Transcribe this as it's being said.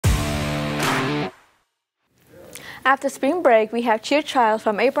After spring break, we have cheer trials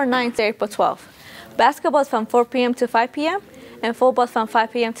from April 9th to April 12th. Basketball is from 4 p.m. to 5 p.m. and football is from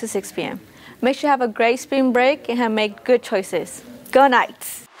 5 p.m. to 6 p.m. Make sure you have a great spring break and make good choices. Go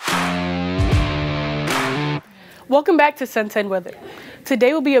Knights! Welcome back to Sunshine Weather.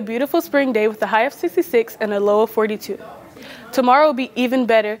 Today will be a beautiful spring day with a high of 66 and a low of 42. Tomorrow will be even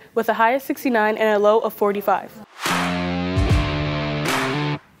better with a high of 69 and a low of 45.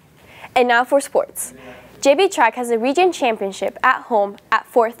 And now for sports. JV Track has a region championship at home at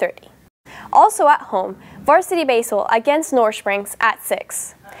 4:30. Also at home, varsity baseball against North Springs at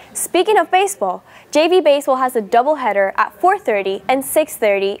 6. Speaking of baseball, JV baseball has a doubleheader at 4:30 and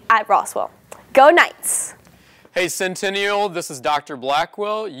 6:30 at Roswell. Go Knights! Hey Centennial, this is Dr.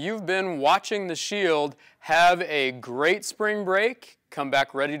 Blackwell. You've been watching The Shield. Have a great spring break. Come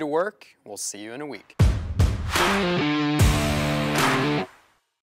back ready to work. We'll see you in a week.